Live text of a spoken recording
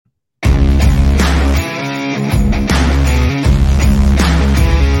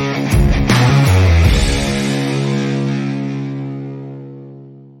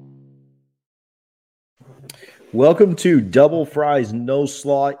Welcome to Double Fries No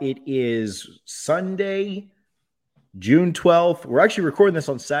Slaw. It is Sunday, June 12th. We're actually recording this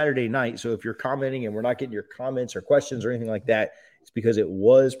on Saturday night. So if you're commenting and we're not getting your comments or questions or anything like that, it's because it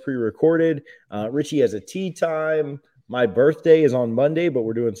was pre-recorded. Richie has a tea time. My birthday is on Monday, but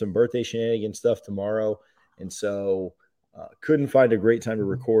we're doing some birthday shenanigans stuff tomorrow. And so couldn't find a great time to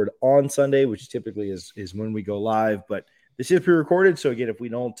record on Sunday, which typically is when we go live. But this is pre-recorded, so again, if we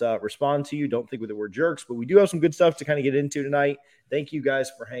don't respond to you, don't think that we're jerks, but we do have some good stuff to kind of get into tonight. Thank you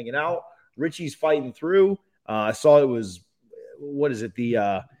guys for hanging out. Richie's fighting through. I saw it was, what is it?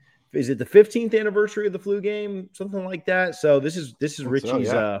 Is it the 15th anniversary of the flu game? Something like that. So this is Richie's.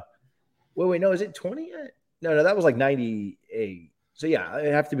 So, yeah. Wait, no, is it 20 yet? No, that was like 98. So yeah,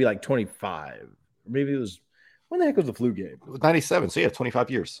 it have to be like 25. Maybe it was, when the heck was the flu game? It was 97. So yeah,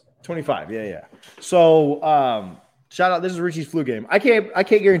 25 years. 25. Yeah. So, shout out. This is Richie's flu game. I can't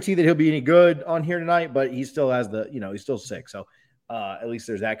guarantee that he'll be any good on here tonight, but he still has he's still sick. So at least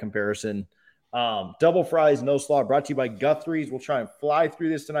there's that comparison. Double Fries No Slaw brought to you by Guthrie's. We'll try and fly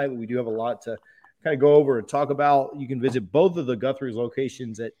through this tonight, but we do have a lot to kind of go over and talk about. You can visit both of the Guthrie's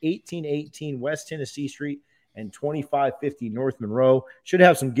locations at 1818 West Tennessee Street and 2550 North Monroe. Should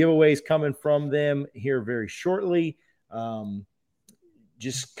have some giveaways coming from them here very shortly.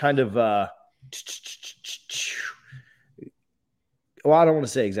 Just kind of well, I don't want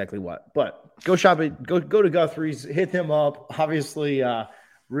to say exactly what, but go shop it. Go to Guthrie's, hit them up. Obviously,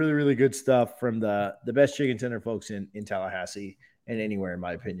 really, really good stuff from the best chicken tender folks in Tallahassee and anywhere, in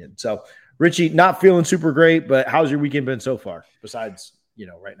my opinion. So, Richie, not feeling super great, but how's your weekend been so far? Besides,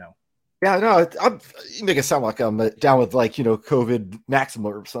 right now. Yeah, no, you make it sound like I'm down with COVID maxima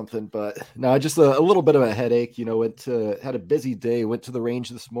or something, but no, just a little bit of a headache. Had a busy day, went to the range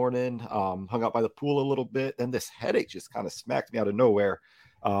this morning, hung out by the pool a little bit, and this headache just kind of smacked me out of nowhere.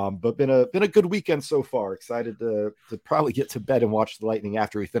 But been a good weekend so far. Excited to probably get to bed and watch the Lightning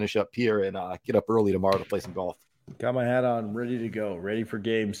after we finish up here and get up early tomorrow to play some golf. Got my hat on, ready to go, ready for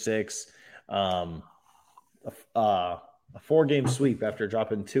Game 6. A 4-game sweep after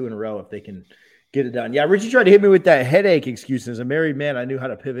dropping 2 in a row if they can get it done. Yeah, Richie tried to hit me with that headache excuse. As a married man, I knew how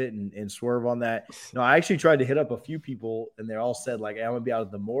to pivot and swerve on that. No, I actually tried to hit up a few people, and they all said, like, hey, I'm going to be out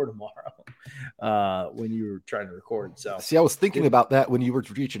at the Moore tomorrow when you were trying to record. So, see, I was thinking about that when you were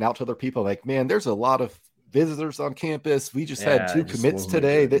reaching out to other people. Like, man, there's a lot of visitors on campus. We just had 2 commits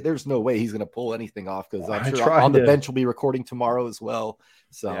today. There's no way he's going to pull anything off because I'm sure on the bench will be recording tomorrow as well.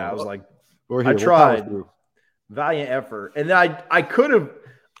 So yeah, I was like, we're here. I tried. Valiant effort. And then I could have,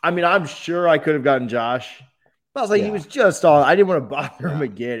 I'm sure I could have gotten Josh. I was like, He was just on. I didn't want to bother him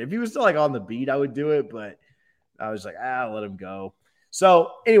again. If he was still like on the beat, I would do it. But I was like, let him go. So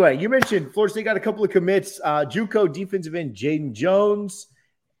anyway, you mentioned Florida State got a couple of commits. JUCO defensive end Jaden Jones.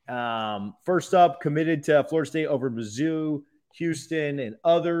 First up, committed to Florida State over Mizzou, Houston, and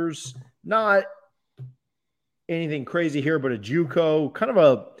others. Not anything crazy here, but a JUCO, kind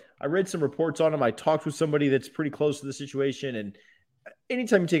of I read some reports on him. I talked with somebody that's pretty close to the situation. And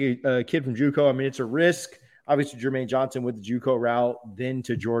anytime you take a kid from JUCO, it's a risk. Obviously, Jermaine Johnson with the JUCO route, then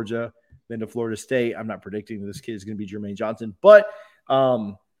to Georgia, then to Florida State. I'm not predicting this kid is going to be Jermaine Johnson, but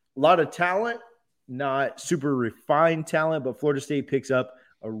a lot of talent, not super refined talent, but Florida State picks up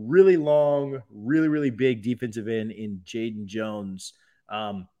a really long, really, really big defensive end in Jaden Jones,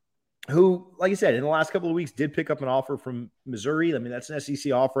 who, like I said, in the last couple of weeks did pick up an offer from Missouri. That's an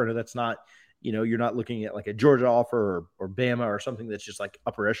SEC offer, and that's not, you're not looking at like a Georgia offer or Bama or something that's just like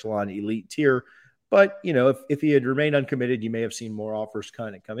upper echelon elite tier. But, if he had remained uncommitted, you may have seen more offers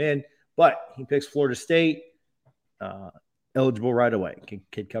kind of come in. But he picks Florida State, eligible right away.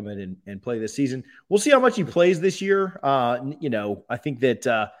 Can come in and play this season. We'll see how much he plays this year. I think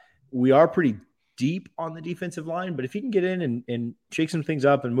that we are pretty deep on the defensive line, but if he can get in and shake some things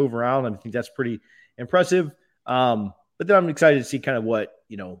up and move around, I think that's pretty impressive. But then I'm excited to see kind of what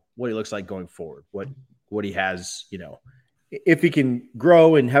he looks like going forward, what he has, if he can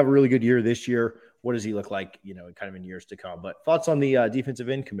grow and have a really good year this year, what does he look like, kind of in years to come. But thoughts on the defensive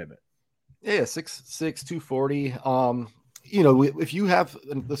end commitment? Yeah, 6'6", 240. If you have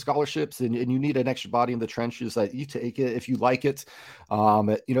the scholarships and you need an extra body in the trenches, that you take it if you like it.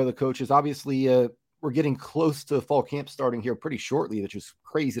 The coaches, obviously, we're getting close to fall camp starting here pretty shortly, which is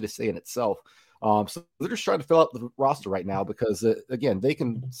crazy to say in itself. So they're just trying to fill out the roster right now because, again, they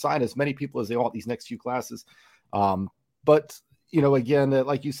can sign as many people as they want these next few classes. But again,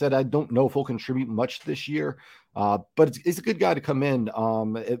 like you said, I don't know if he'll contribute much this year, but it's a good guy to come in.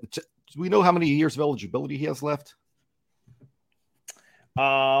 Do we know how many years of eligibility he has left?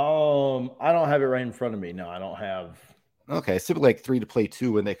 I don't have it right in front of me. No, I don't have. Okay, it's typically like 3 to play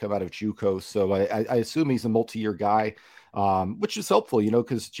 2 when they come out of JUCO. So I assume he's a multi-year guy, which is helpful,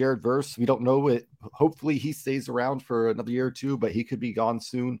 because Jared Verse, we don't know it. Hopefully he stays around for another year or two, but he could be gone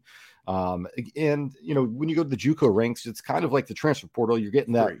soon. And when you go to the JUCO ranks, it's kind of like the transfer portal. You're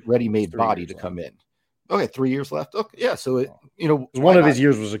getting that ready-made body to come in. Okay, 3 years left. Okay, yeah. So one of his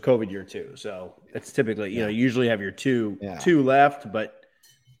years was a COVID year too. So it's typically you usually have your two left, but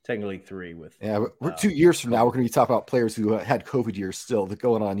technically 3 with. Yeah, we're 2 years from now. We're going to be talking about players who had COVID years still. They're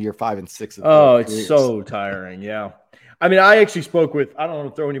going on year 5 and 6. It's careers. So tiring. Yeah. I mean, I actually spoke with, I don't want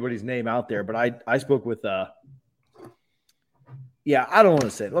to throw anybody's name out there, but I spoke with, I don't want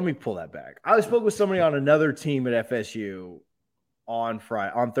to say it. Let me pull that back. I spoke with somebody on another team at FSU on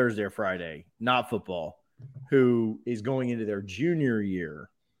Thursday or Friday, not football, who is going into their junior year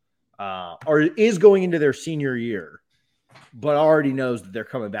or is going into their senior year, but already knows that they're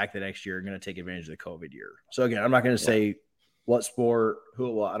coming back the next year and going to take advantage of the COVID year. So again, I'm not going to say what sport, I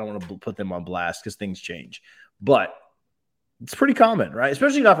don't want to put them on blast because things change, but it's pretty common, right?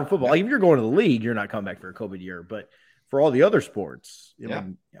 Especially not for football. Like if you're going to the league, you're not coming back for a COVID year, but for all the other sports,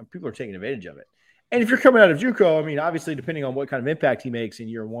 people are taking advantage of it. And if you're coming out of JUCO, I mean, obviously depending on what kind of impact he makes in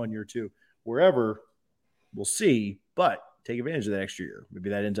year 1, year 2, wherever, we'll see, but take advantage of that extra year. Maybe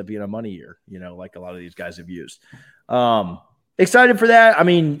that ends up being a money year, like a lot of these guys have used. Excited for that. I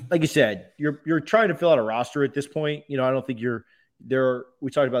mean, like you said, you're trying to fill out a roster at this point. I don't think you're there.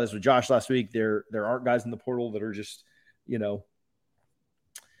 We talked about this with Josh last week. There aren't guys in the portal that are just, I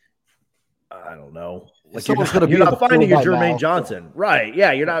don't know. Like you're not finding a Jermaine Johnson. Right.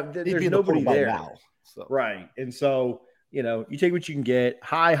 Yeah. You're not, there's nobody there. Now, so. Right. And so, you take what you can get,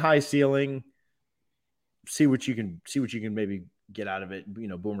 high ceiling, see what you can maybe get out of it,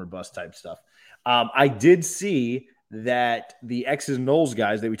 boom or bust type stuff. I did see that the X's and Knowles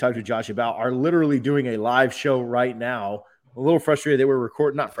guys that we talked to Josh about are literally doing a live show right now. I'm a little frustrated that we're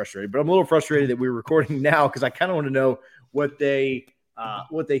recording, not frustrated, but I'm a little frustrated that we're recording now because I kind of want to know what they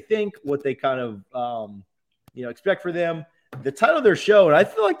think, what they kind of, expect for them. The title of their show, and I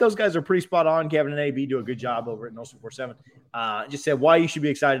feel like those guys are pretty spot on. Kevin and AB do a good job over at Nelson 47. Just said why you should be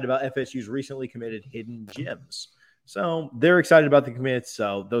excited about FSU's recently committed hidden gems. So they're excited about the commits.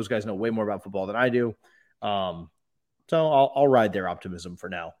 So those guys know way more about football than I do. So I'll ride their optimism for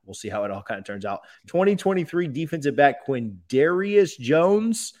now. We'll see how it all kind of turns out. 2023 defensive back Quindarius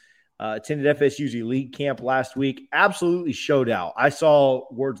Jones attended FSU's elite camp last week. Absolutely showed out. I saw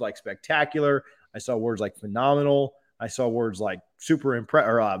words like spectacular. I saw words like phenomenal. I saw words like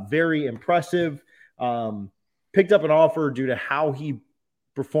very impressive. Picked up an offer due to how he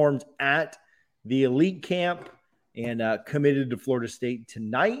performed at the elite camp and committed to Florida State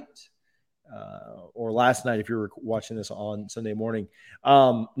tonight. Or last night, if you're watching this on Sunday morning.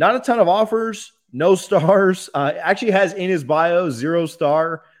 Not a ton of offers, no stars. Actually has in his bio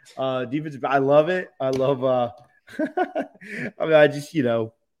 0-star defensive. I love it. I love. I mean, I just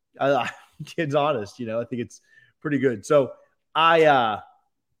kid's honest. I think it's pretty good. So I'm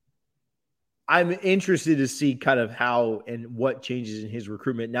interested to see kind of how and what changes in his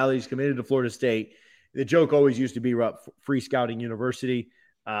recruitment now that he's committed to Florida State. The joke always used to be about free scouting university.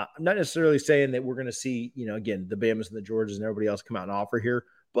 I'm not necessarily saying that we're going to see, again, the Bamas and the Georgias and everybody else come out and offer here,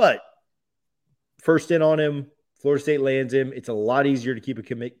 but first in on him, Florida State lands him. It's a lot easier to keep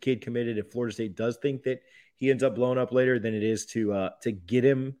a kid committed if Florida State does think that he ends up blowing up later than it is to get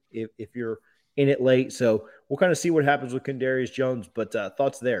him if you're in it late. So we'll kind of see what happens with Quindarius Jones, but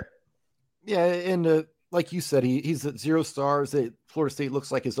thoughts there. Yeah, and like you said, he's at 0 stars. Florida State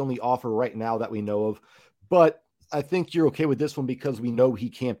looks like his only offer right now that we know of, but I think you're okay with this one because we know he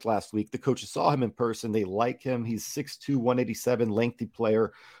camped last week. The coaches saw him in person. They like him. He's 6'2", 187, lengthy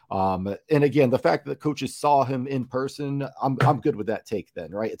player. And again, the fact that the coaches saw him in person, I'm good with that take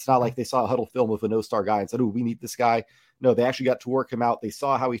then, right? It's not like they saw a huddle film of a no-star guy and said, oh, we need this guy. No, they actually got to work him out. They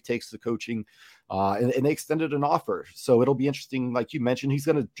saw how he takes the coaching and they extended an offer. So it'll be interesting. Like you mentioned, he's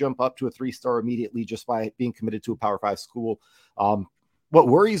going to jump up to a 3-star immediately just by being committed to a Power 5 school. What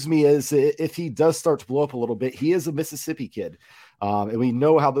worries me is if he does start to blow up a little bit, he is a Mississippi kid. And we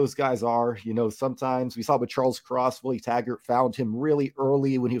know how those guys are. Sometimes we saw with Charles Cross, Willie Taggart found him really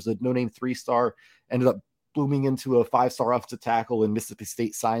early when he was a no-name 3-star, ended up blooming into a 5-star offensive tackle, and Mississippi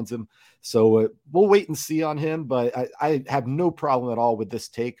State signs him. So we'll wait and see on him, but I have no problem at all with this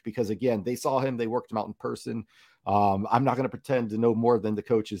take because, again, they saw him, they worked him out in person. I'm not going to pretend to know more than the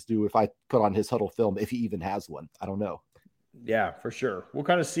coaches do if I put on his huddle film, if he even has one. I don't know. Yeah, for sure. We'll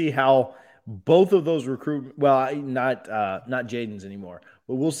kind of see how both of those recruitment, well, not Jaden's anymore,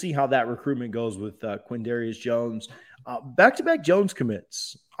 but we'll see how that recruitment goes with Quindarius Jones. Back-to-back Jones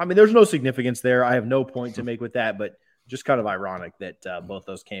commits. I mean, there's no significance there. I have no point to make with that, but just kind of ironic that both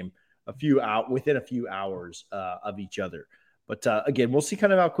those came within a few hours of each other. But again, we'll see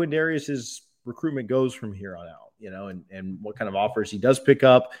kind of how Quindarius's recruitment goes from here on out, and what kind of offers he does pick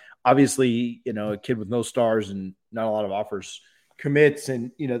up. Obviously, a kid with no stars and not a lot of offers commits,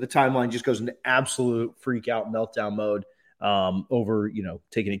 and the timeline just goes into absolute freak out meltdown mode over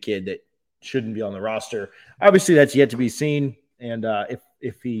taking a kid that shouldn't be on the roster. Obviously, that's yet to be seen, and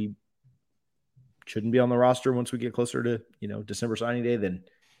if he shouldn't be on the roster once we get closer to December signing day, then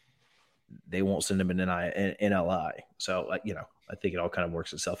they won't send him an NLI. So I think it all kind of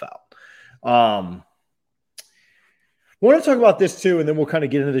works itself out. I want to talk about this too, and then we'll kind of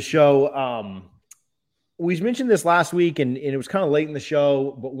get into the show. We mentioned this last week, and it was kind of late in the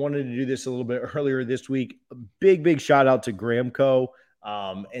show, but wanted to do this a little bit earlier this week. A big shout out to Gramco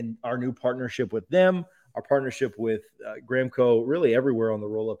and our new partnership with them, our partnership with Gramco, really everywhere on the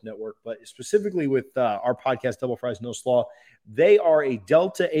Roll Up Network, but specifically with our podcast, Double Fries No Slaw. They are a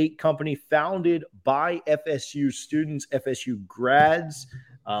Delta 8 company founded by FSU students, FSU grads,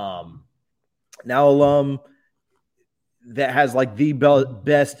 now alum, that has like the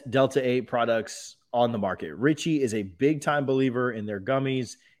best Delta 8 products on the market. Richie is a big time believer in their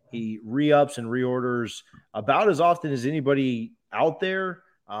gummies. He re-ups and reorders about as often as anybody out there.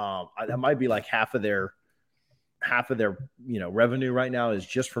 That might be like half of their revenue right now is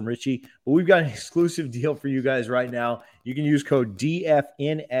just from Richie. But we've got an exclusive deal for you guys right now. You can use code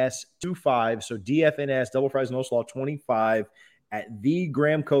DFNS25. So DFNS, Double Fries No Slaw 25 at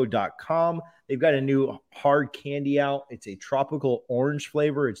thegramco.com. They've got a new hard candy out. It's a tropical orange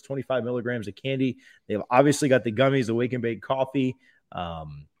flavor. It's 25 milligrams of candy. They've obviously got the gummies, the Wake and Bake coffee,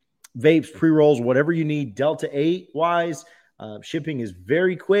 vapes, pre-rolls, whatever you need. Delta 8 wise, shipping is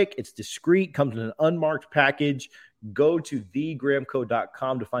very quick. It's discreet, comes in an unmarked package. Go to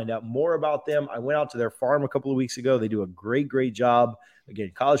thegramco.com to find out more about them. I went out to their farm a couple of weeks ago. They do a great job.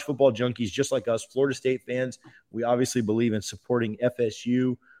 Again, college football junkies just like us, Florida State fans. We obviously believe in supporting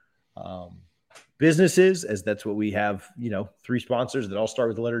FSU businesses, as that's what we have, 3 sponsors that all start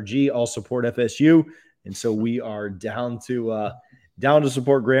with the letter G, all support FSU. And so we are down to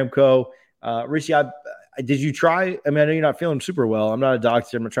support Gramco. Richie, did you try? I mean, I know you're not feeling super well. I'm not a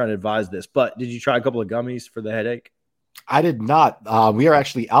doctor. I'm not trying to advise this, but did you try a couple of gummies for the headache? I did not. We are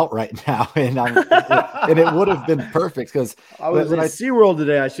actually out right now, and it would have been perfect because I was at SeaWorld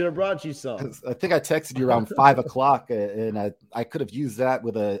today. I should have brought you some. I think I texted you around 5 o'clock, and I could have used that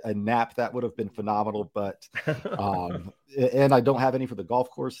with a nap. That would have been phenomenal. But and I don't have any for the golf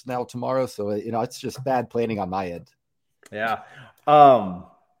course now tomorrow, so it's just bad planning on my end. Yeah.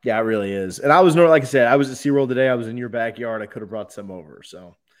 Yeah, it really is. And I was like I said, I was at SeaWorld today. I was in your backyard. I could have brought some over.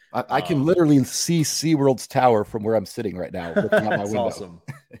 So I can literally see SeaWorld's tower from where I'm sitting right now. Looking out my window. Awesome.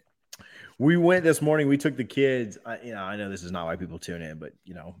 We went this morning. We took the kids. I know this is not why people tune in, but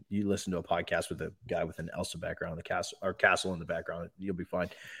you listen to a podcast with a guy with an Elsa background, the castle in the background, you'll be fine.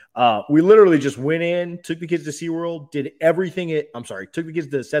 We literally just went in, took the kids to SeaWorld, took the kids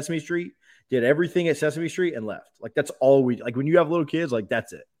to Sesame Street, did everything at Sesame Street and left. Like that's all when you have little kids, like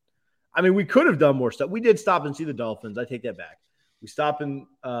that's it. I mean, we could have done more stuff. We did stop and see the dolphins. I take that back. We stopped and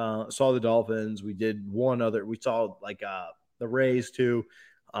saw the dolphins. We did one other. We saw the Rays too,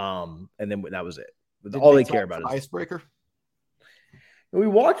 and then that was it. All they care about is icebreaker. We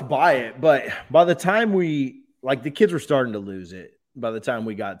walked by it, but by the time the kids were starting to lose it. By the time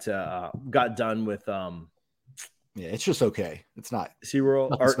we got done with yeah, it's just okay. It's not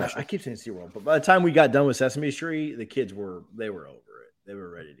SeaWorld. I keep saying SeaWorld, but by the time we got done with Sesame Street, the kids were over it. They were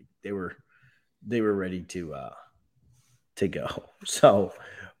ready to go. So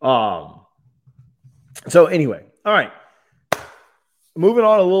anyway, all right. Moving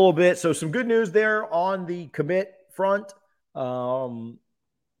on a little bit. So some good news there on the commit front. Florida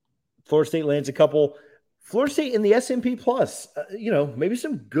State lands a couple. Florida State in the S&P Plus. Maybe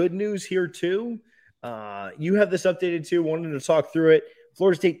some good news here too. You have this updated too. Wanted to talk through it.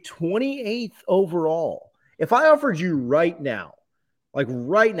 Florida State 28th overall. If I offered you right now, when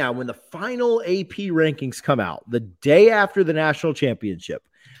the final AP rankings come out, the day after the national championship,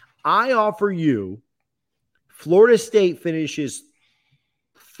 I offer you Florida State finishes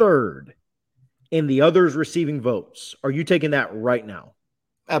 3rd in the others receiving votes. Are you taking that right now?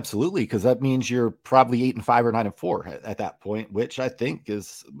 Absolutely, because that means you're probably 8-5 or 9-4 at that point, which I think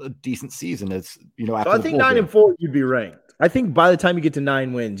is a decent season. It's after so I think 9-4 you'd be ranked. I think by the time you get to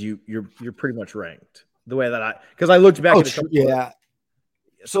 9 wins, you're pretty much ranked. The way that because I looked back at yeah.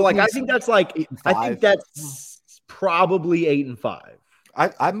 So I think that's probably 8-5.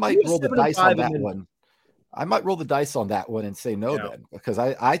 I might roll the dice on that one. I might roll the dice on that one and say no then, because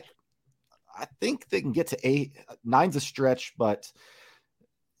I I think they can get to 8. 9's a stretch, but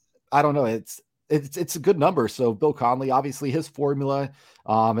I don't know. It's a good number. So Bill Connelly, obviously his formula,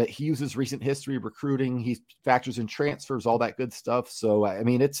 he uses recent history of recruiting. He factors in transfers, all that good stuff. So, I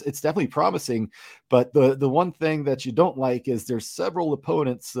mean, it's definitely promising, but the one thing that you don't like is there's several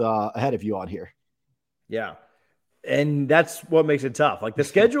opponents ahead of you on here. Yeah. And that's what makes it tough. Like the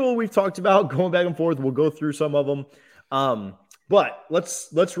schedule we've talked about going back and forth, we'll go through some of them. But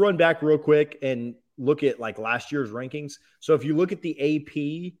let's run back real quick and look at like last year's rankings. So if you look at the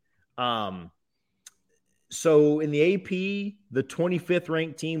AP, so in the AP, the 25th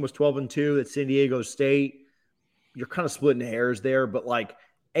ranked team was 12-2. That's San Diego State. You're kind of splitting hairs there, but like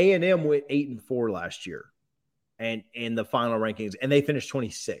A&M went 8-4 last year, and in the final rankings, and they finished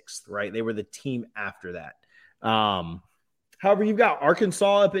 26th. Right, they were the team after that. However, you've got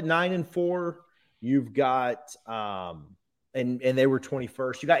Arkansas up at 9-4. You've got and they were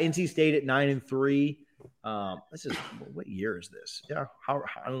 21st. You got NC State at 9-3. This is what year is this? Yeah,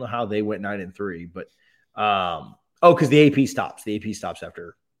 I don't know how they went 9-3, but because the AP stops. The AP stops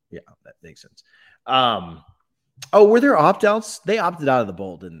after. Yeah, that makes sense. Were there opt-outs? They opted out of the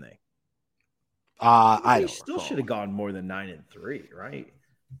bowl, didn't they? I still should have gone more than 9-3, right?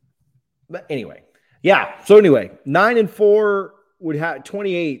 But anyway, yeah. So anyway, 9-4 would have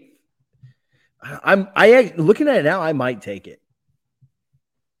 28. I looking at it now, I might take it.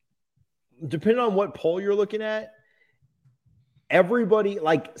 Depending on what poll you're looking at, everybody,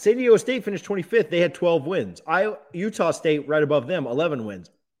 like San Diego State finished 25th. They had 12 wins. Utah State right above them, 11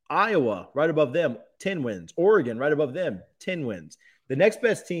 wins. Iowa right above them, 10 wins. Oregon right above them, 10 wins. The next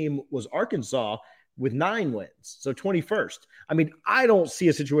best team was Arkansas with 9 wins, so 21st. I mean, I don't see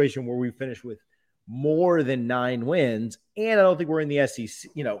a situation where we finish with more than 9 wins, and I don't think we're in the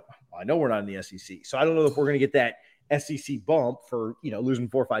SEC. I know we're not in the SEC, so I don't know if we're going to get that SEC bump for, losing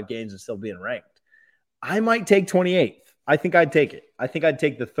 4 or 5 games and still being ranked. I might take 28th. I think I'd take it. I think I'd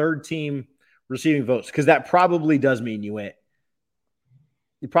take the third team receiving votes because that probably does mean you went.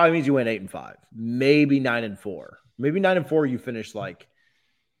 It probably means you went 8-5, maybe 9-4. Maybe 9-4 you finished like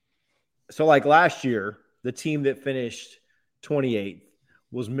 – so like last year, the team that finished 28th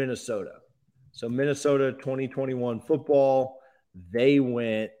was Minnesota. So Minnesota 2021 football, they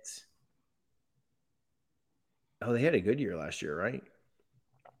went – they had a good year last year, right?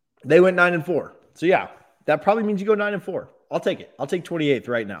 They went 9-4. So, yeah, that probably means you go 9-4. I'll take it. I'll take 28th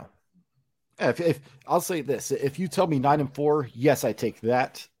right now. If I'll say this, if you tell me 9-4, yes, I take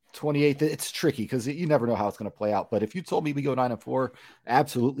that. 28th, it's tricky because you never know how it's going to play out. But if you told me we go 9-4,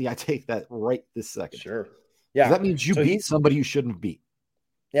 absolutely, I take that right this second. Sure. Yeah. That means you beat somebody you shouldn't beat.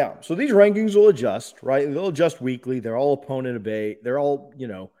 Yeah. So these rankings will adjust, right? They'll adjust weekly. They're all opponent-based. They're all,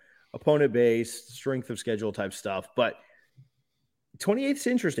 opponent-based, strength of schedule type stuff. But 28th is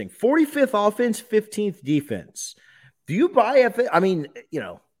interesting. 45th offense, 15th defense. Do you buy I mean,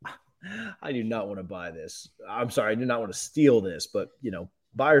 I do not want to buy this. I'm sorry. I do not want to steal this, but,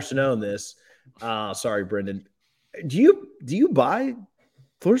 buyers to own this. Sorry, Brendan. Do you buy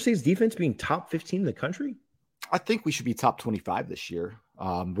Florida State's defense being top 15 in the country? I think we should be top 25 this year.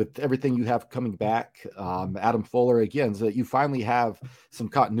 With everything you have coming back, Adam Fuller, again, so you finally have some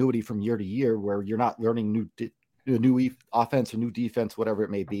continuity from year to year where you're not learning new offense or new defense, whatever it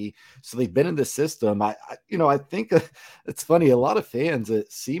may be. So they've been in this system. I think it's funny. A lot of fans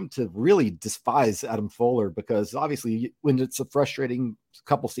seem to really despise Adam Fuller because obviously when it's a frustrating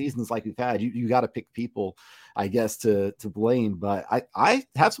couple seasons like we've had, you got to pick people, I guess, to blame. But I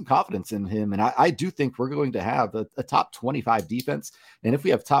have some confidence in him, and I do think we're going to have a top 25 defense. And if we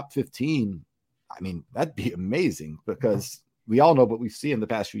have top 15, I mean, that'd be amazing because we all know what we've seen in the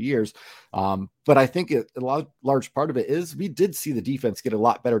past few years. But I think a large part of it is we did see the defense get a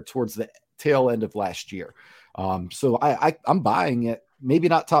lot better towards the tail end of last year. So I'm buying it. Maybe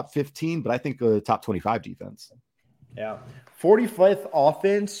not top 15, but I think a top 25 defense. Yeah. 45th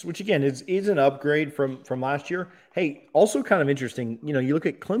offense, which again is an upgrade from last year. Hey, also kind of interesting, you look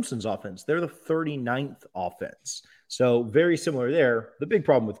at Clemson's offense. They're the 39th offense. So very similar there. The big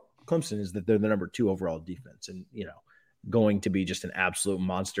problem with Clemson is that they're the number 2 overall defense and, going to be just an absolute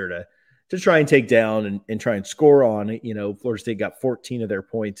monster to try and take down and try and score on. Florida State got 14 of their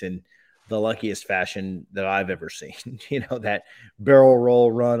points in the luckiest fashion that I've ever seen. That barrel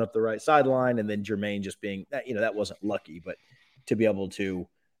roll run up the right sideline and then Jermaine just being that wasn't lucky, but to be able to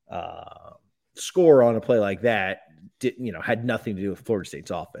score on a play like that had nothing to do with Florida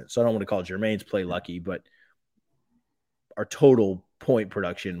State's offense. So I don't want to call Jermaine's play lucky, but our total point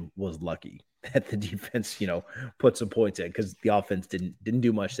production was lucky that the defense, put some points in because the offense didn't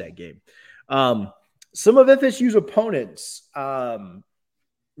do much that game. Some of FSU's opponents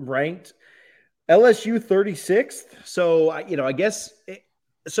ranked. LSU 36th. So, I guess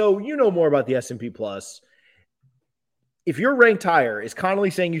so. More about the S&P Plus. If you're ranked higher, is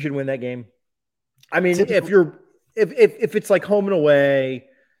Connolly saying you should win that game? I mean, if it's like home and away,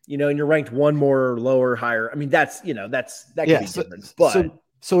 and you're ranked one more lower, higher. I mean, that could be different. But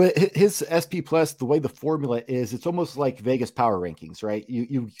so his SP Plus, the way the formula is, it's almost like Vegas power rankings, right?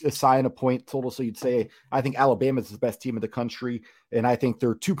 You assign a point total. So you'd say, I think Alabama is the best team in the country, and I think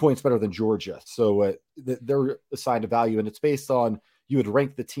they're 2 points better than Georgia. So they're assigned a value, and it's based on, you would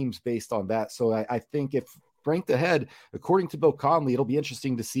rank the teams based on that. So I think if ranked ahead, according to Bill Connelly, it'll be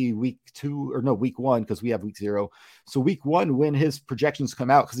interesting to see week 1, because we have week 0. So week 1, when his projections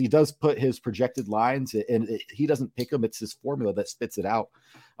come out, because he does put his projected lines and he doesn't pick them. It's his formula that spits it out.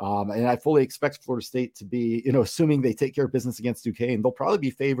 And I fully expect Florida State to be, assuming they take care of business against Duquesne, they'll probably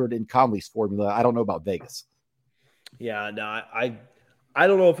be favored in Connelly's formula. I don't know about Vegas. Yeah, no, I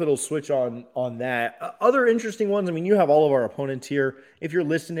don't know if it'll switch on that. Other interesting ones. I mean, you have all of our opponents here. If you're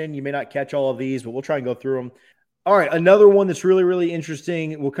listening, you may not catch all of these, but we'll try and go through them. All right, another one that's really, really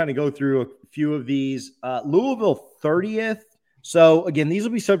interesting. We'll kind of go through a few of these. Louisville 30th. So, again, these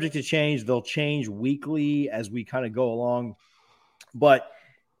will be subject to change. They'll change weekly as we kind of go along. But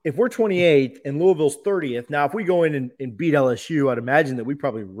if we're 28th and Louisville's 30th, now if we go in and beat LSU, I'd imagine that we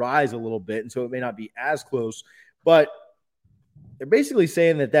probably rise a little bit, and so it may not be as close. But they're basically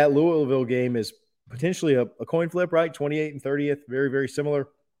saying that Louisville game is potentially a coin flip, right? 28 and 30th, very, very similar.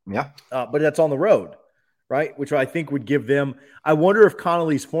 Yeah. But that's on the road, right? Which I think would give them – I wonder if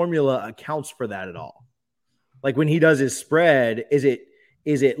Connolly's formula accounts for that at all. Like when he does his spread, is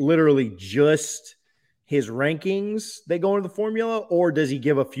it literally just his rankings that go into the formula, or does he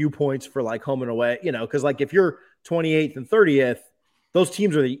give a few points for like home and away? Because like if you're 28th and 30th, those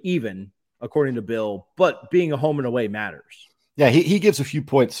teams are even, according to Bill, but being a home and away matters. Yeah, he gives a few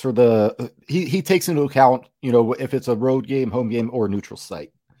points for he takes into account, if it's a road game, home game, or a neutral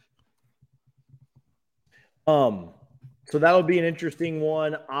site. So that'll be an interesting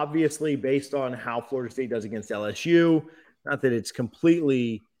one, obviously, based on how Florida State does against LSU. Not that it's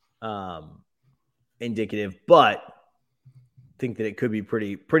completely indicative, but I think that it could be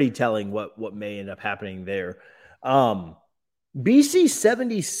pretty telling what may end up happening there. BC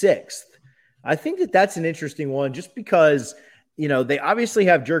 76th. I think that's an interesting one just because – they obviously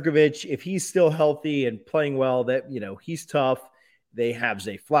have Jurkovich. If he's still healthy and playing well, that, he's tough. They have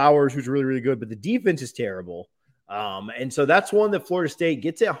Zay Flowers, who's really, really good, but the defense is terrible. And so that's one that Florida State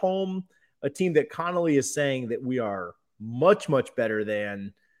gets at home, a team that Connolly is saying that we are much, much better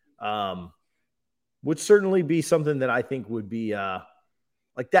than, would certainly be something that I think would be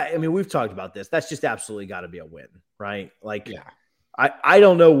like that. I mean, we've talked about this. That's just absolutely got to be a win, right? Like, yeah. I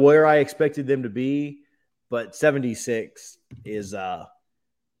don't know where I expected them to be, but 76 is, they're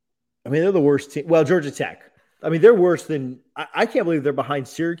the worst team. Well, Georgia Tech. I mean, they're worse than – I can't believe they're behind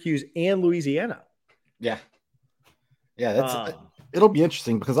Syracuse and Louisiana. Yeah. Yeah, it'll be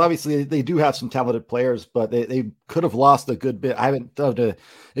interesting because obviously they do have some talented players, but they could have lost a good bit. I haven't done an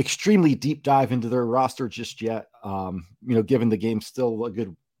extremely deep dive into their roster just yet, given the game's still a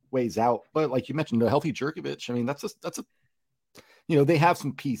good ways out. But like you mentioned, a healthy Jurkovich, I mean, that's a they have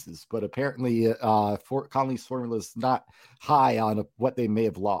some pieces, but apparently Connolly's formula is not high on what they may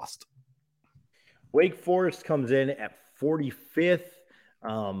have lost. Wake Forest comes in at 45th.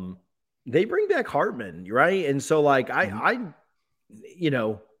 They bring back Hartman, right? And so, like, he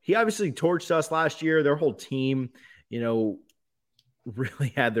obviously torched us last year. Their whole team,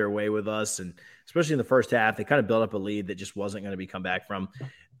 really had their way with us. And especially in the first half, they kind of built up a lead that just wasn't going to be come back from.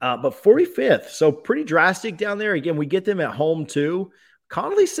 But 45th, so pretty drastic down there. Again, we get them at home too.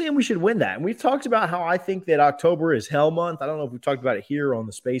 Connolly's saying we should win that. And we've talked about how I think that October is hell month. I don't know if we've talked about it here on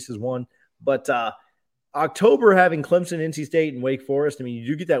the Spaces one, but October having Clemson, NC State, and Wake Forest. I mean, you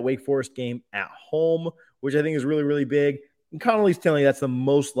do get that Wake Forest game at home, which I think is really, really big. And Connolly's telling you that's the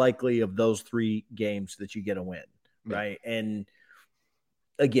most likely of those three games that you get a win, right? And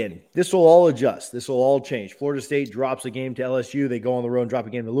again, this will all adjust. This will all change. Florida State drops a game to LSU. They go on the road and drop a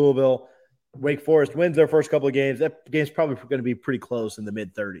game to Louisville. Wake Forest wins their first couple of games. That game's probably going to be pretty close in the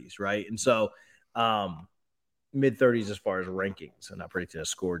mid-30s, right? And so mid-30s as far as rankings. I'm not predicting a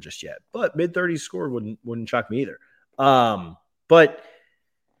score just yet, but mid-30s score wouldn't shock me either. But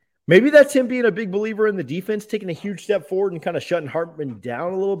maybe that's him being a big believer in the defense, taking a huge step forward and kind of shutting Hartman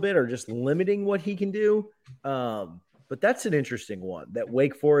down a little bit or just limiting what he can do. But that's an interesting one, that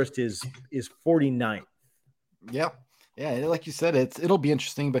Wake Forest is 49th. Yeah. Yeah. Like you said, it'll be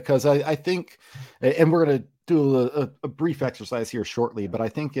interesting because I think, and we're going to do a brief exercise here shortly, but I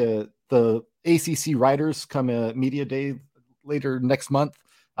think the ACC writers come media day later next month.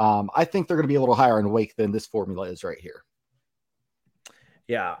 I think they're going to be a little higher in Wake than this formula is right here.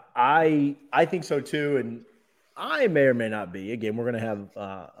 Yeah, I think so too, and I may or may not be. Again, we're going to have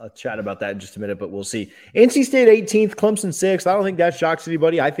a chat about that in just a minute, but we'll see. NC State 18th, Clemson 6th. I don't think that shocks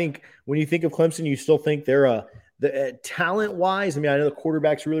anybody. I think when you think of Clemson, you still think they're talent-wise. I mean, I know the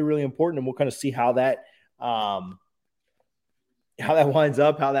quarterback's really, really important, and we'll kind of see how that winds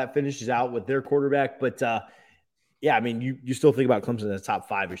up, how that finishes out with their quarterback. But yeah, I mean, you still think about Clemson as a top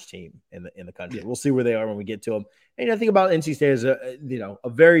 5-ish team in the country. Yeah. We'll see where they are when we get to them. And I think about NC State as a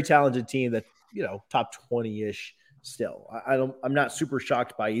very talented team that, top 20-ish still. I'm not super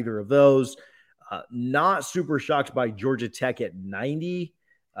shocked by either of those. Not super shocked by Georgia Tech at 90.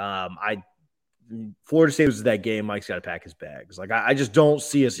 Florida State was that game. Mike's got to pack his bags. Like I just don't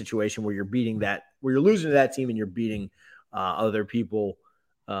see a situation where you're losing to that team and you're beating other people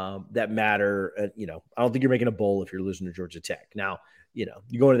that matter. I don't think you're making a bowl if you're losing to Georgia Tech. Now, you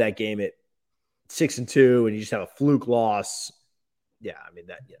go into that game at 6-2 and you just have a fluke loss. Yeah, I mean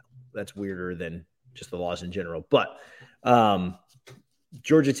that's weirder than just the loss in general. But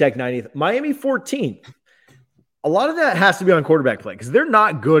Georgia Tech 90th, Miami 14th. A lot of that has to be on quarterback play because they're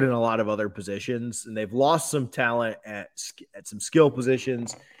not good in a lot of other positions, and they've lost some talent at some skill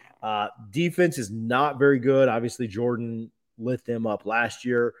positions. Defense is not very good. Obviously, Jordan lit them up last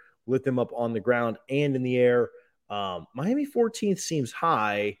year, lit them up on the ground and in the air. Miami 14th seems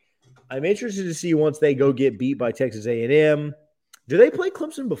high. I'm interested to see once they go get beat by Texas A&M. Do they play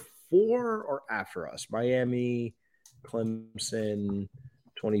Clemson before or after us? Miami, Clemson,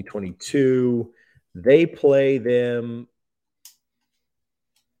 2022. They play them.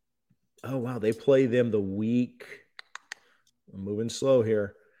 Oh, wow. They play them the week. I'm moving slow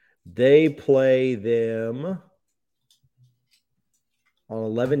here. They play them on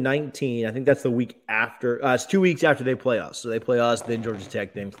 11/19. I think that's the week after. It's 2 weeks after they play us. So they play us, then Georgia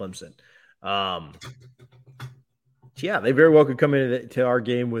Tech, then Clemson. Yeah, they very well could come into our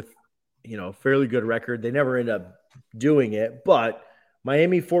game with, a fairly good record. They never end up doing it, but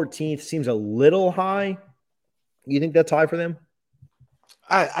Miami 14th seems a little high. You think that's high for them?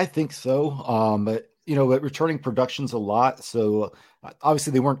 I think so. But returning production's a lot. So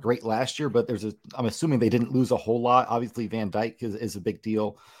obviously they weren't great last year, but I'm assuming they didn't lose a whole lot. Obviously Van Dyke is a big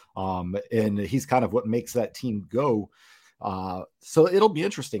deal. And he's kind of what makes that team go. So it'll be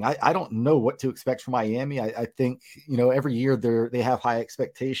interesting. I don't know what to expect from Miami. I think, every year they have high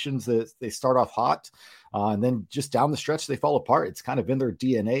expectations that they start off hot. And then just down the stretch, they fall apart. It's kind of in their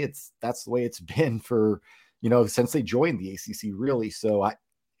DNA. That's the way it's been for, since they joined the ACC, really. So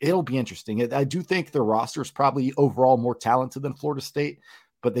it'll be interesting. I do think their roster is probably overall more talented than Florida State,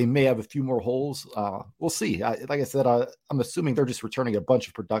 but they may have a few more holes. We'll see. Like I said, I'm assuming they're just returning a bunch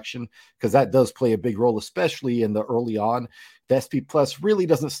of production because that does play a big role, especially in the early on. The SP Plus really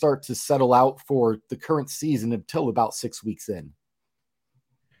doesn't start to settle out for the current season until about 6 weeks in.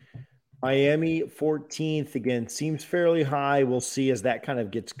 Miami 14th again seems fairly high. We'll see as that kind of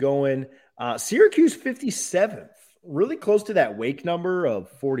gets going. Syracuse 57th, really close to that Wake number of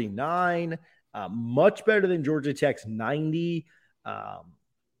 49. Much better than Georgia Tech's 90.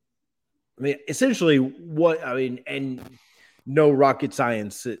 Essentially and no rocket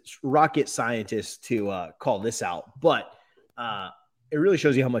scientist to call this out, but it really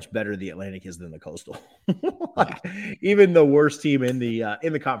shows you how much better the Atlantic is than the Coastal. Even the worst team in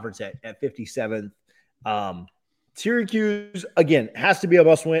the conference at 57th. Syracuse again has to be a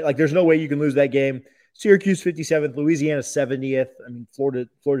must win. Like there's no way you can lose that game. Syracuse 57th, Louisiana 70th. I mean, Florida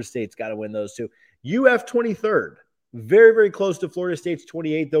State's got to win those two. UF 23rd, very, very close to Florida State's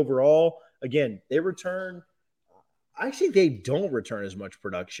 28th overall. Again, they return. Actually, they don't return as much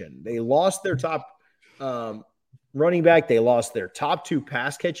production. They lost their top running back. They lost their top 2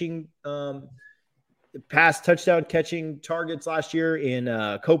 pass touchdown catching targets last year in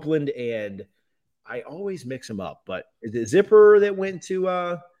Copeland, and I always mix them up. But is it Zipper that went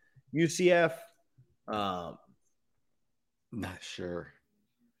to UCF? Not sure.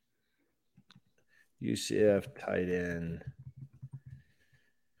 UCF tight end.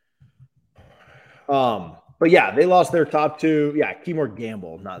 But yeah, they lost their top 2. Yeah, Keymore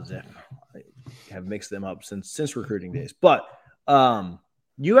Gamble, not Zip. I have mixed them up since recruiting days. But UF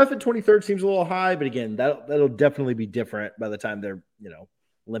at 23rd seems a little high, but again, that'll definitely be different by the time they're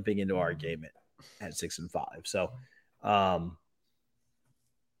limping into our game at 6-5. So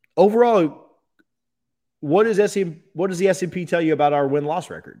overall, what does the S&P tell you about our win-loss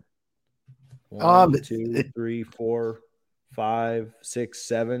record? 1, 2, 3, 4, 5, 6,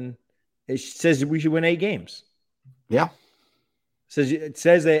 7. It says we should win 8 games. Yeah. It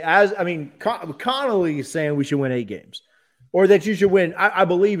says that Connolly is saying we should win 8 games. or that you should win. I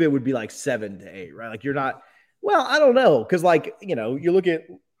believe it would be like 7-8, right? Like you're not. Well, I don't know because you look at.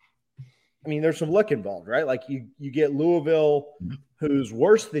 I mean, there's some luck involved, right? Like you get Louisville, who's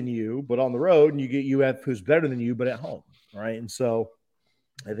worse than you, but on the road, and you get UF, who's better than you, but at home, right? And so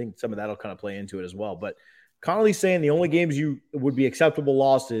I think some of that'll kind of play into it as well. But Connolly's saying the only games you would be acceptable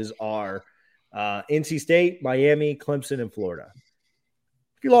losses are NC State, Miami, Clemson, and Florida.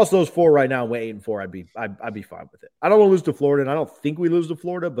 If you lost those 4 right now and went 8-4, I'd be fine with it. I don't want to lose to Florida, and I don't think we lose to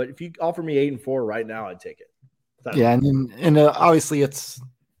Florida. But if you offer me 8-4 right now, I'd take it. Yeah, and obviously it's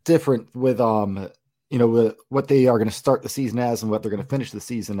different with with what they are going to start the season as and what they're going to finish the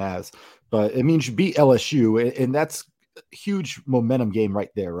season as. But it means you beat LSU, and that's a huge momentum game right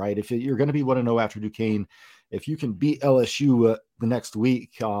there, right? If you're going to be 1-0 after Duquesne, if you can beat LSU the next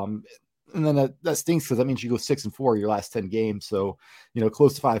week, and then that stinks because that means you go 6-4 your last 10 games, so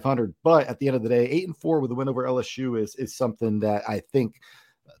close to 500. But at the end of the day, 8-4 with a win over LSU is something that I think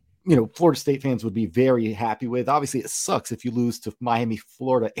Florida State fans would be very happy with. Obviously, it sucks if you lose to Miami,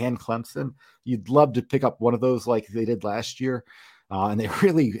 Florida, and Clemson. You'd love to pick up one of those like they did last year, and they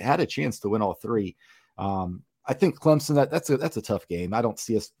really had a chance to win all 3. I think Clemson, that's a tough game. I don't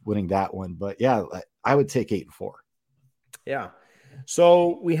see us winning that one, but yeah, I would take 8-4. Yeah.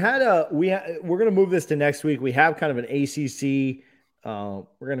 So we're going to move this to next week. We have kind of an ACC.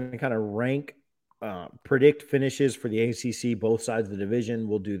 We're going to kind of rank. Predict finishes for the ACC, both sides of the division.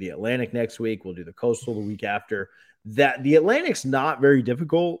 We'll do the Atlantic next week. We'll do the Coastal the week after. That the Atlantic's not very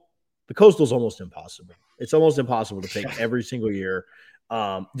difficult. The Coastal's almost impossible. It's almost impossible to pick every single year.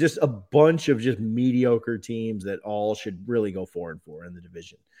 Just a bunch of just mediocre teams that all should really go 4-4 in the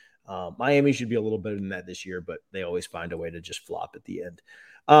division. Miami should be a little better than that this year, but they always find a way to just flop at the end.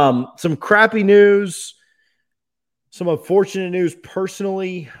 Some crappy news. Some unfortunate news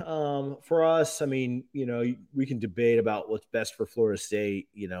personally for us. I mean, we can debate about what's best for Florida State,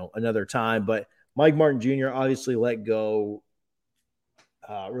 another time. But Mike Martin Jr. obviously let go,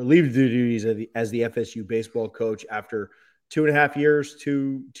 relieved the duties as the FSU baseball coach after 2.5 years,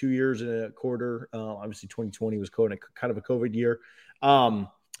 two years and a quarter. Obviously, 2020 was kind of a COVID year.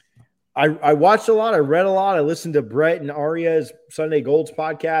 I watched a lot. I read a lot. I listened to Brett and Aria's Sunday Golds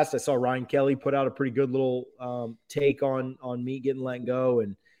podcast. I saw Ryan Kelly put out a pretty good little take on me getting let go.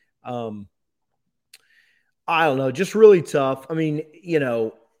 And I don't know, just really tough. I mean,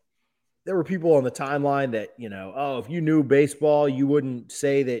 there were people on the timeline that, if you knew baseball, you wouldn't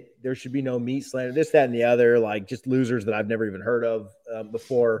say that there should be no meat slander, this, that, and the other, like just losers that I've never even heard of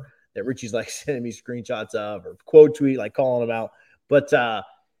before that Richie's like sending me screenshots of or quote tweet, like calling them out. But,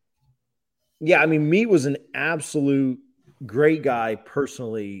 yeah, I mean, Meat was an absolute great guy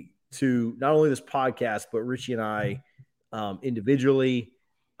personally to not only this podcast, but Richie and I individually.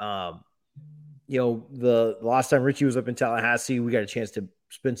 The last time Richie was up in Tallahassee, we got a chance to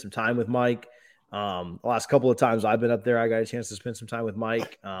spend some time with Mike. The last couple of times I've been up there, I got a chance to spend some time with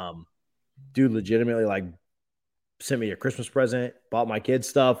Mike. Dude legitimately sent me a Christmas present, bought my kids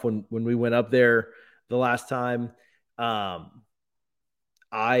stuff when we went up there the last time.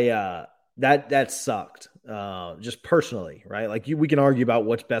 That sucked, just personally, right? Like we can argue about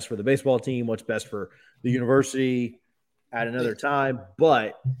what's best for the baseball team, what's best for the university at another time,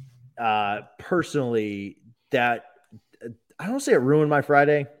 but personally, that I don't say it ruined my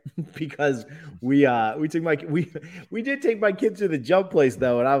Friday because we did take my kids to the jump place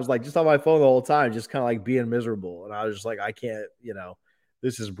though, and I was like just on my phone the whole time, just kind of like being miserable, and I was just like, I can't,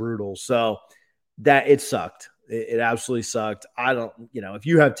 this is brutal. So that it sucked. It absolutely sucked. I don't, if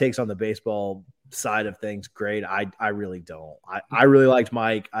you have takes on the baseball side of things, great. I really don't. I really liked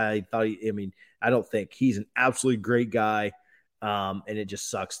Mike. I thought, I don't think he's an absolutely great guy. And it just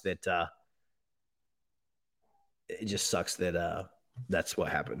sucks that, that's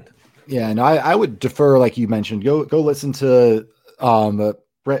what happened. Yeah. And I would defer, like you mentioned, go listen to,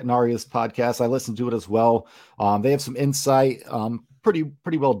 Brett and Aria's podcast. I listened to it as well. They have some insight,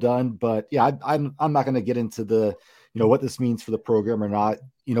 pretty well done, but yeah, I'm not going to get into the, what this means for the program or not.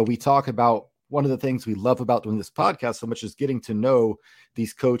 We talk about one of the things we love about doing this podcast so much is getting to know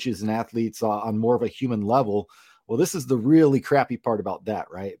these coaches and athletes on more of a human level. Well, this is the really crappy part about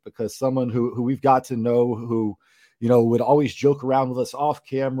that, right? Because someone who we've got to know, who, would always joke around with us off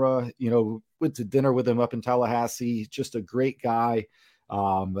camera, went to dinner with him up in Tallahassee, just a great guy.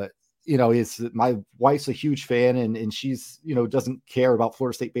 My wife's a huge fan and she's, doesn't care about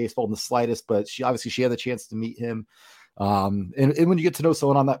Florida State baseball in the slightest, but she had the chance to meet him. And when you get to know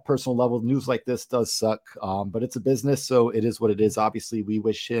someone on that personal level, news like this does suck. But it's a business, so it is what it is. Obviously, we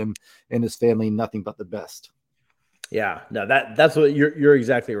wish him and his family nothing but the best. Yeah, no, that's what you're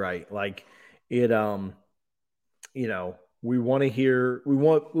exactly right. Like it, we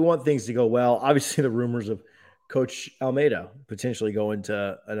want things to go well. Obviously, the rumors of Coach Almeida potentially going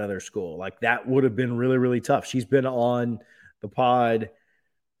to another school, like that would have been really, really tough. She's been on the pod.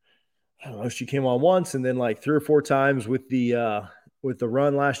 I don't know. She came on once, and then like 3 or 4 times with the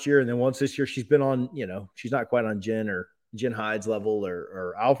run last year, and then once this year. She's been on. She's not quite on Jen Hyde's level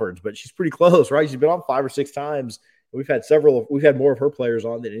or Alfred's, but she's pretty close, right? She's been on 5 or 6 times. We've had more of her players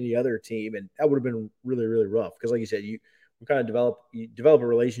on than any other team, and that would have been really, really rough because, like you said, you kind of develop a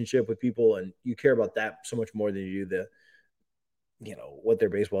relationship with people, and you care about that so much more than you do what their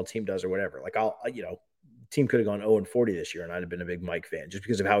baseball team does or whatever. Like team could have gone 0-40 this year, and I'd have been a big Mike fan just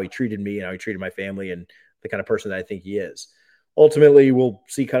because of how he treated me and how he treated my family and the kind of person that I think he is. Ultimately, we'll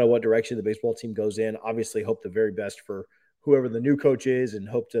see kind of what direction the baseball team goes in. Obviously, hope the very best for whoever the new coach is, and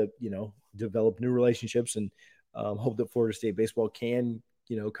hope to develop new relationships and hope that Florida State baseball can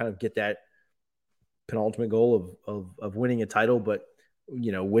kind of get that penultimate goal of winning a title, but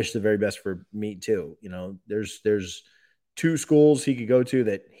wish the very best for Meat too. There's 2 schools he could go to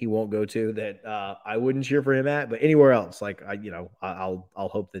that he won't go to that I wouldn't cheer for him at, but anywhere else, like I'll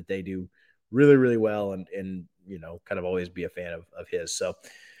hope that they do really, really well and kind of always be a fan of his. So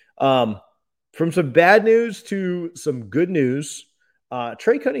from some bad news to some good news,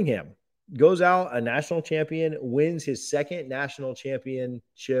 Trey Cunningham goes out a national champion, wins his 2nd national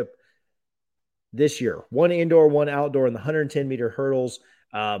championship this year. 1 indoor, 1 outdoor in the 110-meter hurdles.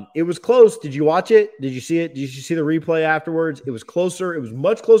 It was close. Did you watch it? Did you see it? Did you see the replay afterwards? It was closer. It was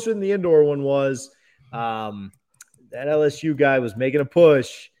much closer than the indoor one was. That LSU guy was making a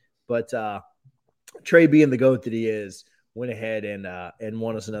push, but Trey, being the GOAT that he is, went ahead and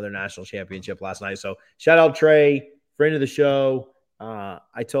won us another national championship last night. So shout out Trey, friend of the show. I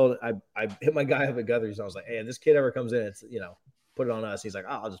hit my guy up at Guthrie's. I was like, hey, if this kid ever comes in, it's put it on us. He's like,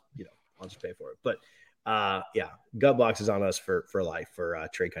 oh, I'll just pay for it. But gut box is on us for life for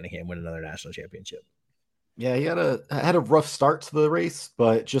Trey Cunningham win another national championship. Yeah, he had a rough start to the race,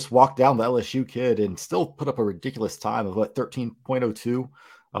 but just walked down the LSU kid and still put up a ridiculous time of 13.02.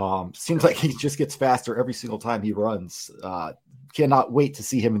 Seems like he just gets faster every single time he runs. Cannot wait to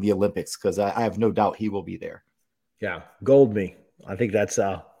see him in the Olympics because I have no doubt he will be there. Yeah, gold me. I think that's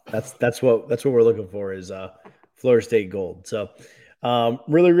what we're looking for is Florida State gold. So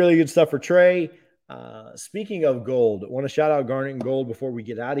really, really good stuff for Trey. Speaking of gold, I want to shout out Garnet and Gold before we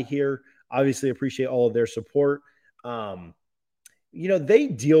get out of here. Obviously, appreciate all of their support. They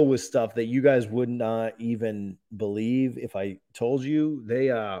deal with stuff that you guys would not even believe if I told you.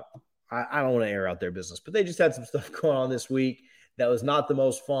 They, I don't want to air out their business, but they just had some stuff going on this week that was not the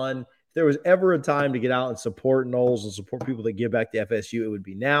most fun. If there was ever a time to get out and support Noles and support people that give back to FSU, it would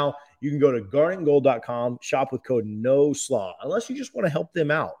be now. You can go to garnetandgold.com, shop with code NOSLAW, unless you just want to help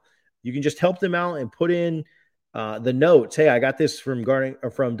them out. You can just help them out and put in the notes. Hey, I got this from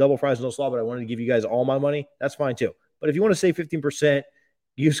Double Fries No Slaw, but I wanted to give you guys all my money. That's fine too. But if you want to save 15%,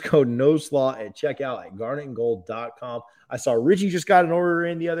 use code NOSLAW at checkout at garnetandgold.com. I saw Richie just got an order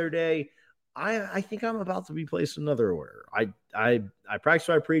in the other day. I think I'm about to be placing another order. I practice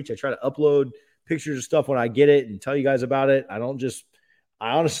what I preach. I try to upload pictures of stuff when I get it and tell you guys about it. I don't just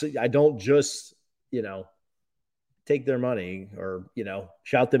take their money or,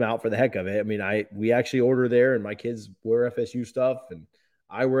 shout them out for the heck of it. I mean, we actually order there and my kids wear FSU stuff and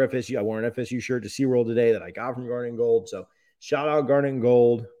I wear FSU. I wore an FSU shirt to SeaWorld today that I got from Garnet and Gold. So shout out Garnet and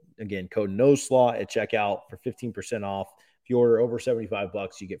Gold. Again, code NOSLAW at checkout for 15% off. If you order over $75,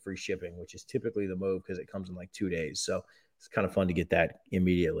 you get free shipping, which is typically the move because it comes in like 2 days. So it's kind of fun to get that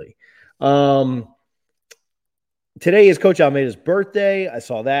immediately. Today is Coach Almeida's birthday. I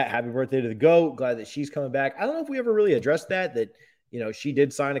saw that. Happy birthday to the GOAT. Glad that she's coming back. I don't know if we ever really addressed that she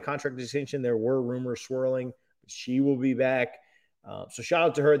did sign a contract extension. There were rumors swirling. She will be back. So shout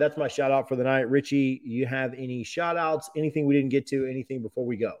out to her. That's my shout out for the night. Richie, you have any shout outs? Anything we didn't get to? Anything before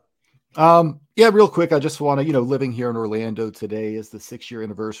we go? Yeah, real quick. I just want to, living here in Orlando today is the 6-year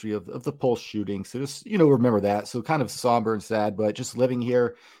anniversary of the Pulse shooting. So just, remember that. So kind of somber and sad, but just living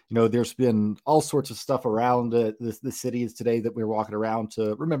here, there's been all sorts of stuff around the cities today that we're walking around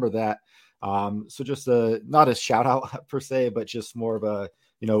to remember that. So just not a shout out per se, but just more of a,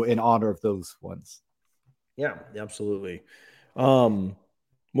 in honor of those ones. Yeah, absolutely.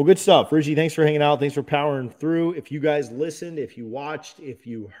 Well, good stuff. Richie, thanks for hanging out. Thanks for powering through. If you guys listened, if you watched, if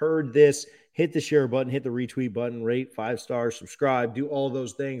you heard this, hit the share button, hit the retweet button, rate 5 stars, subscribe, do all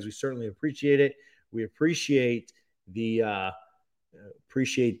those things. We certainly appreciate it. We appreciate the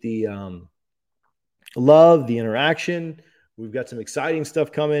love, the interaction. We've got some exciting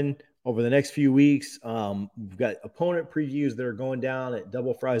stuff coming over the next few weeks. We've got opponent previews that are going down at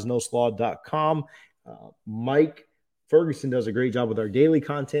doublefriesnoslaw.com. Mike Ferguson does a great job with our daily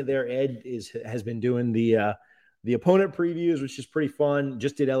content there. Ed has been doing the opponent previews, which is pretty fun.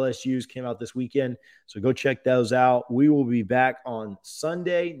 Just did LSU's, came out this weekend. So go check those out. We will be back on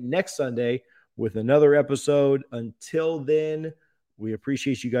next Sunday, with another episode. Until then, we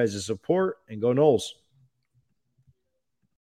appreciate you guys' support, and go Noles.